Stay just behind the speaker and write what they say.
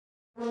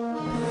According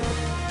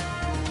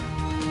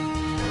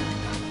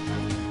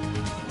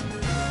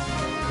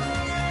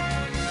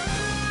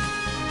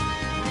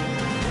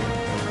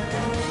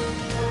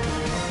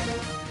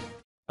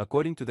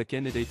to the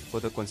candidate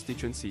for the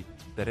constituency,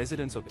 the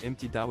residents of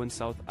MT Darwin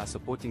South are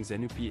supporting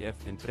Zanu PF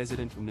and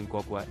President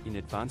Mnangagwa in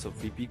advance of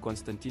VP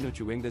Constantino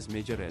Chiwenga's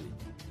major rally.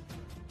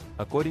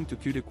 According to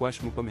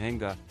Qudikwash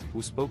Mnangagwa,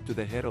 who spoke to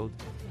the Herald,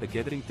 the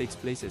gathering takes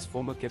place as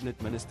former Cabinet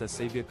Minister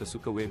Xavier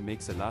Kasukawe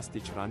makes a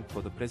last-ditch run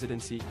for the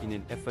presidency in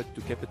an effort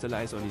to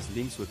capitalize on his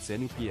links with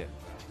Zanu PF.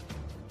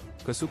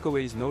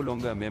 Kasukawe is no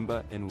longer a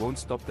member and won't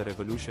stop the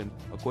revolution,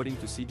 according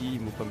to CDE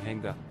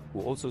Mnangagwa,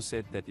 who also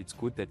said that it's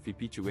good that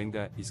VP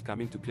Chiwenga is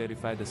coming to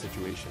clarify the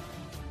situation.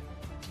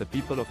 The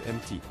people of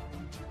MT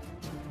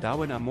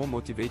Darwin are more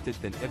motivated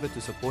than ever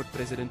to support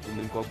President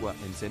Mnangagwa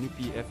and Zanu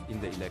PF in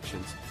the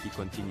elections, he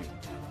continued.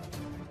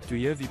 To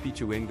hear VP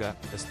Chiwenga,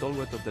 a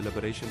stalwart of the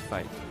liberation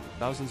fight,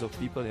 thousands of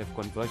people have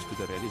converged to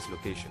the rally's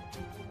location.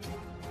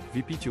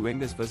 VP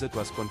Chiwenga's visit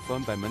was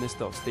confirmed by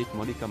Minister of State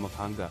Monica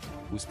Mnangagwa,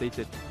 who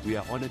stated, "We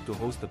are honored to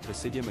host the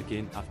Presidium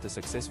again after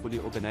successfully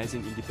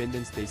organizing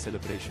Independence Day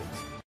celebrations."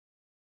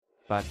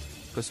 But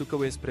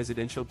Kasukawe's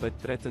presidential bid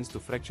threatens to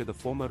fracture the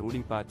former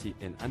ruling party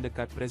and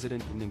undercut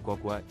President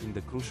Mnangagwa in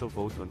the crucial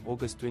vote on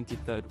August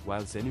 23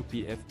 while Zanu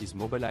PF is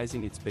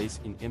mobilizing its base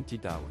in MT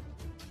Darwin.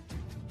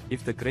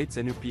 If the great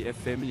Zanu PF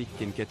family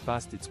can get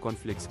past its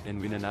conflicts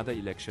and win another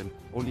election,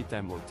 only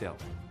time will tell.